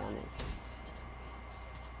sniped, to be honest.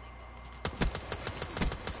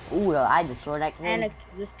 Ooh, I destroyed that And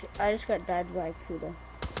kid. I just got died by Kuda.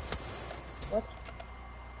 What?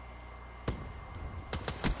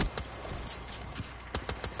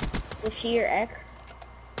 Was she your ex?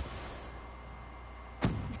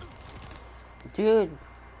 Dude.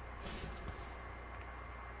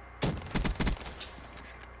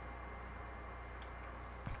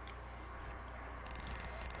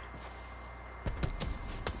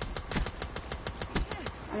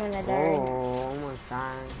 I'm gonna die. Oh, almost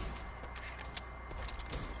died.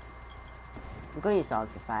 I'm going to use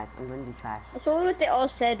Ultra 5. I'm going to do trash. That's what they all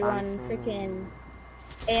said when Awesome. freaking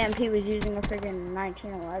AMP was using a freaking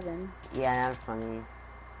 1911. Yeah, that's funny.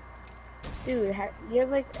 Dude, you have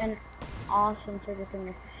like an awesome trigger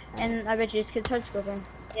finger. And I bet you this kid's hard scoping.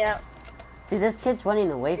 Yeah, Dude, this kid's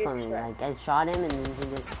running away from me. Like, I shot him and then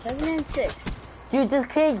he just... 7 and 6. Dude, this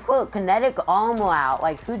kid put kinetic armor out.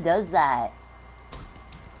 Like, who does that?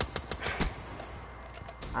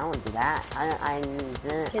 I don't do that. I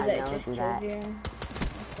Kid never that just do killed that. you.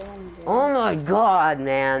 That's the one dude. Oh my god,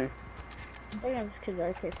 man. I think I'm just kids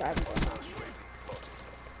RK5 and going on.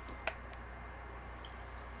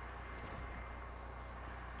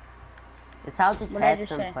 It's how to What did I test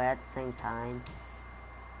just and say? play at the same time.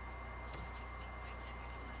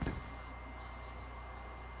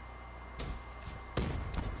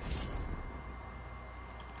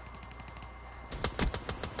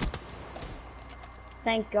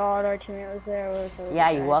 Thank God our teammate was there. Yeah,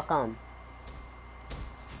 you're welcome.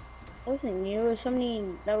 It wasn't you. It was somebody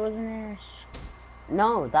that wasn't there.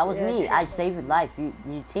 No, that was Yeah, me. true. I saved his life. Your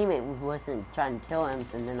teammate wasn't trying to kill him,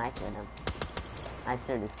 and then I killed him. I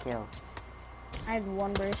sealed his kill. I had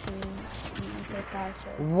one burst in RK5,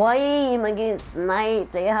 so. Why am I getting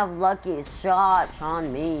sniped? They have lucky shots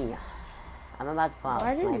on me. I'm about to pop.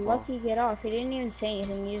 Why did sniper. Lucky get off? He didn't even say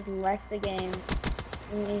anything. He just left the game.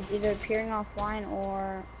 And he's either appearing offline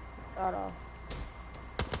or got off.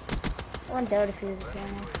 I wouldn't doubt if he was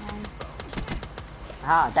appearing offline.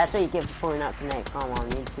 Ah, that's what you get for pulling out Connect. Come on,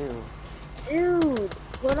 me too. Dude,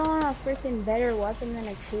 put on a freaking better weapon than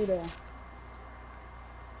a Kuda.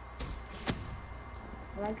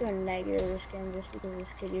 I'm not going negative this game just because this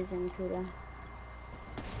kid using Kuda.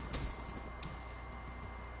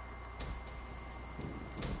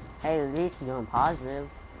 Hey, at least you're doing positive.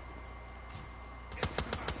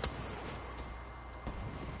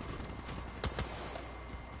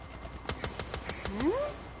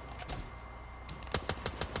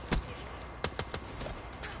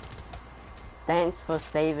 Thanks for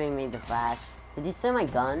saving me, the Flash. Did you see my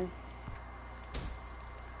gun?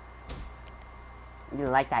 You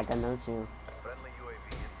like that gun, don't you? Friendly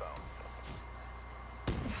UAV inbound.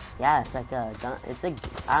 Yeah, it's like a gun. It's a.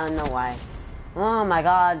 I don't know why. Oh my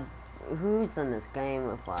God, who's in this game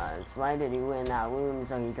with us? Why did he win that room?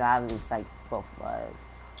 So he driving like both of us.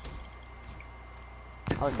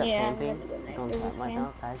 Oh, is that Yeah, I'm camping? gonna go next. Don't Is camp it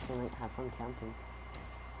myself. Guys can like have fun camping.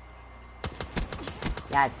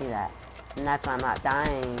 Yeah, I see that. And that's why I'm not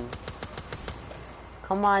dying.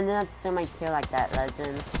 Come on, you don't have to steal my kill like that,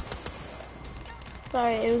 legend.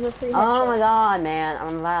 Sorry, it was a pretty Oh my God, man!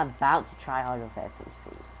 I'm about to try hard with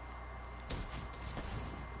SMC.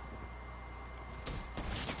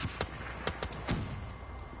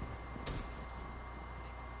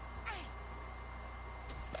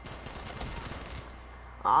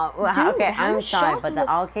 Well, Dude, okay, how I'm much sorry, shots but does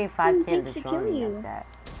the a RK5 thing can't take to destroy kill me you? like that.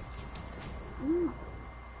 Mm.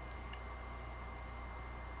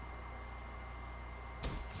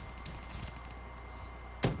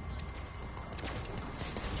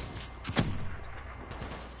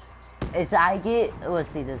 It's I get. Let's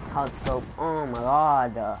see this hot scope. Oh my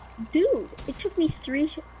God. Dude, it took me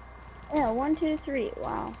 3 yeah, 1, 2, 3.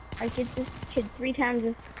 Wow. I get this kid 3 times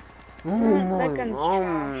as that gun's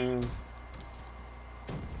trash.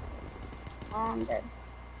 Oh, I'm dead.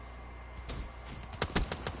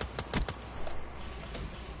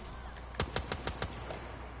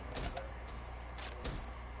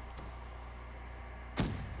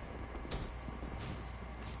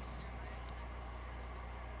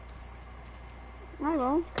 I don't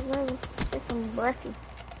know, because I was freaking breathy.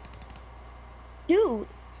 Dude,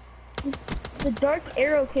 the Dark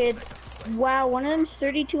Arrow kid, wow, one of them's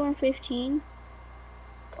 32 and 15.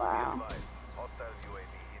 Wow. Advised. Hostile UAV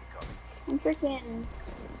incoming. I'm freaking.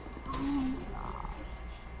 Oh my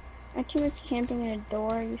gosh. My teammate's camping in a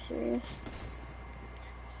door, are you serious?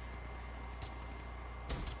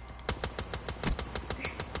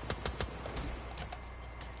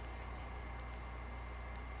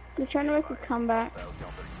 They're trying to make a comeback. Hostile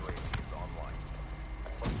counter UAV is online.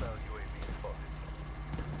 Hostile UAV spotted.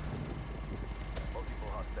 Multiple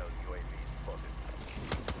hostile UAV spotted.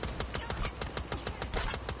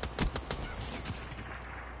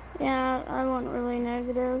 Yeah, I went really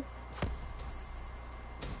negative.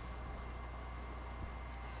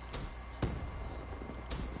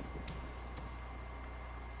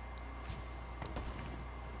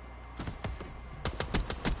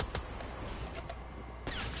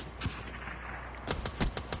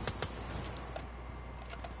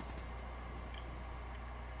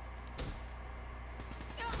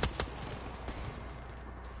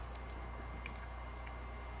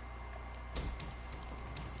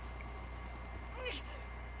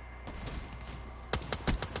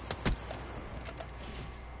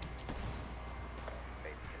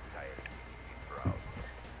 Made the entire CDP browser.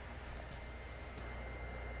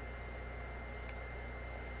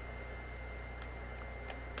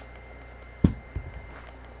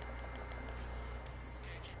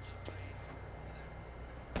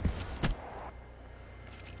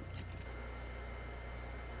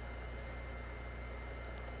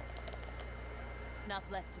 Enough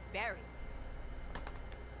left to bury.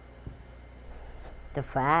 The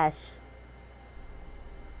Flash.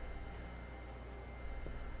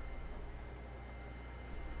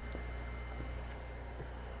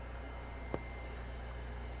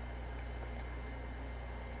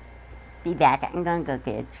 Be back. I'm gonna go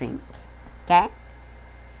get a drink. Okay?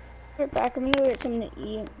 Get back, I'm gonna get something to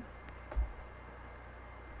eat.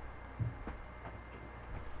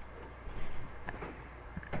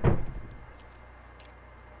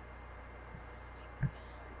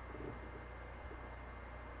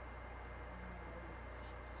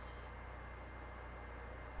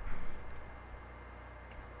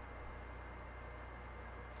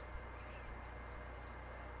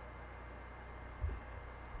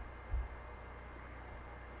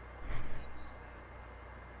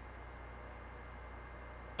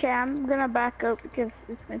 Okay, I'm gonna back up because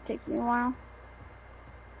it's gonna take me a while.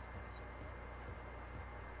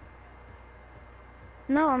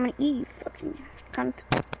 No, I'm gonna eat, fucking cunt.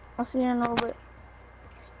 I'll see you in a little bit.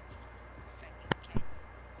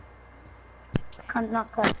 Cunt,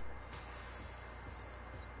 not cunt.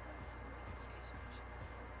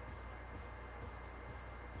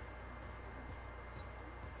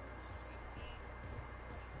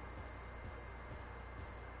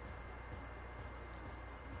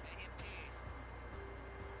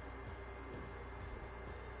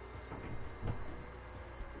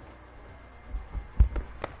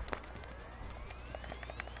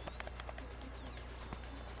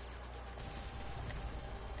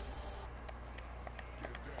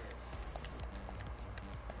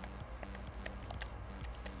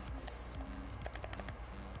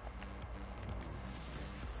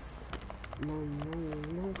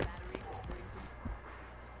 No.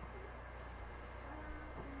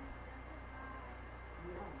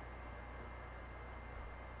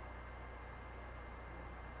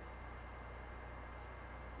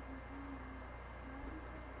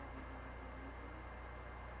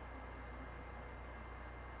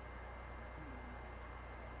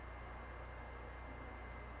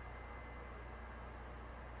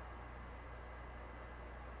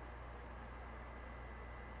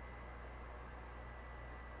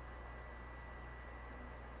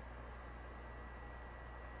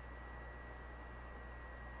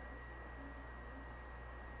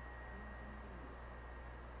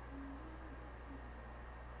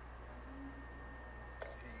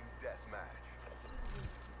 Team deathmatch.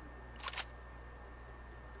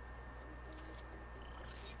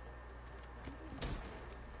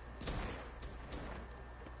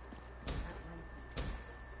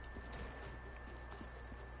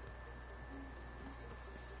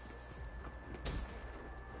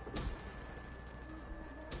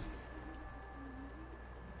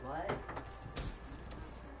 What?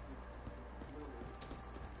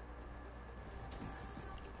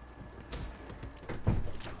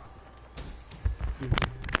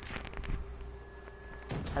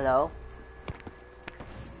 Hello?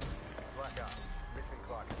 Black Ops. Mission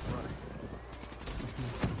clock is running.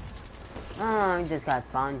 Oh, I just got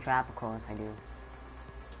spawn trap, of course I do.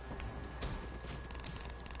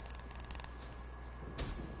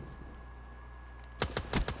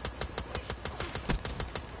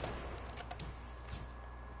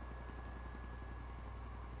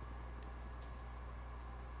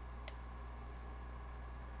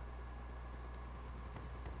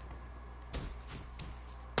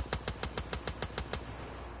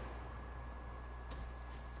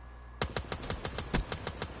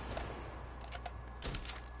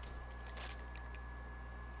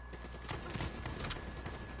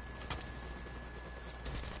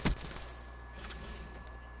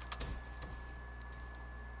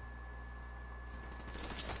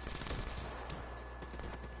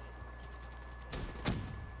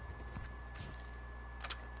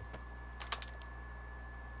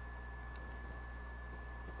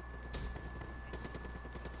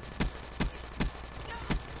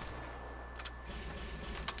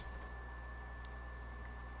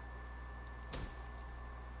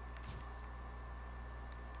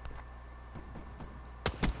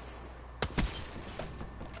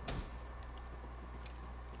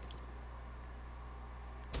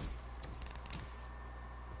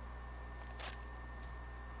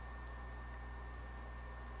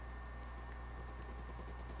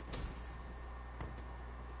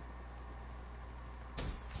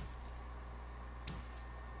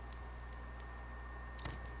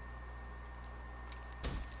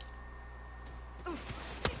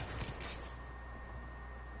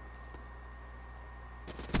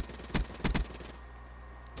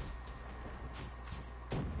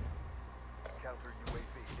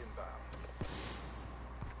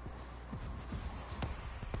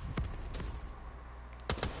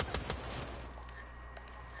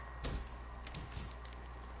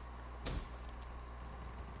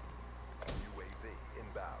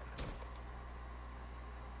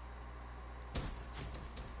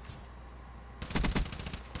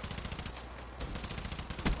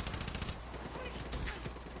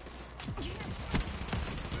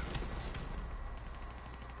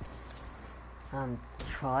 I'm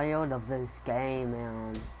tired of this game,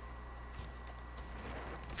 man.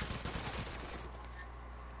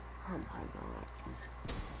 Oh my god.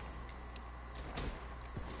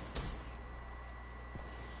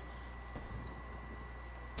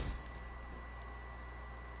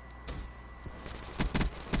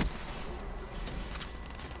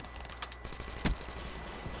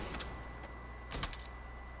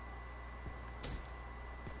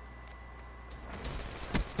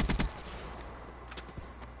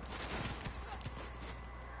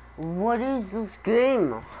 What is this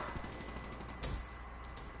game?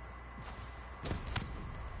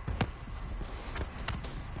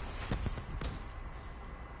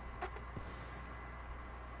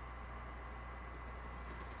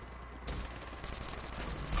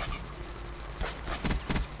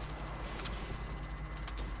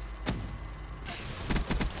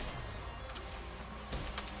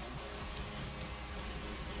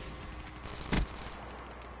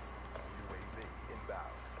 UAV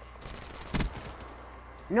inbound.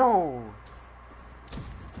 No.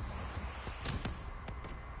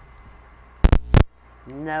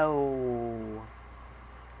 No.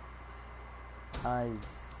 Cause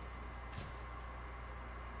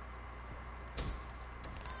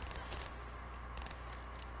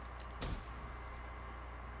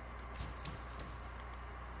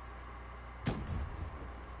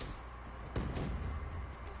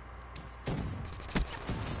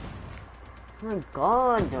oh my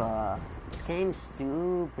god, this game's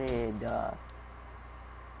stupid.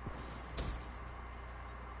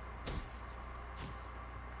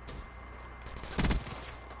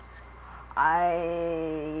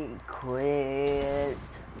 I quit.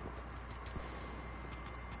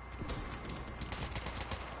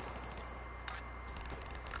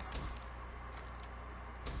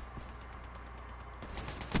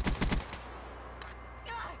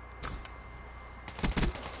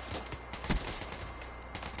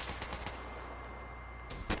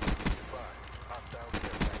 Hostile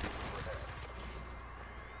care package overhead.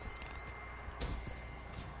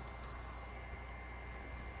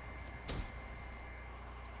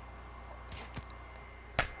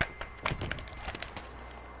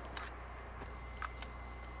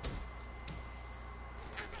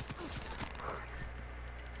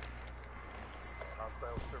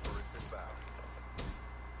 Hostile Cerberus inbound.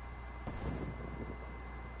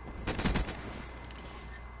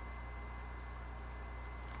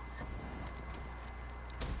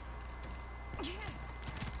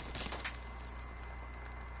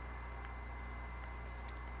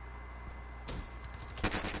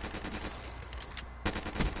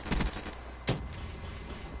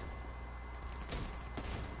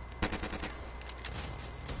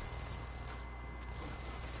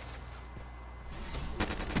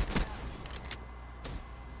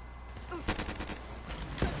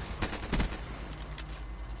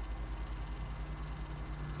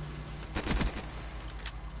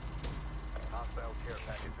 Hostile care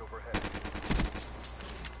package overhead.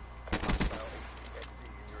 Hostile HCXD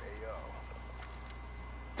in your AO.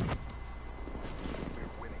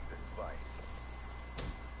 We're winning this fight.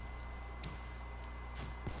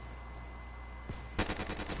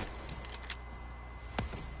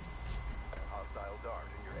 Hostile dart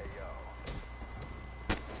in your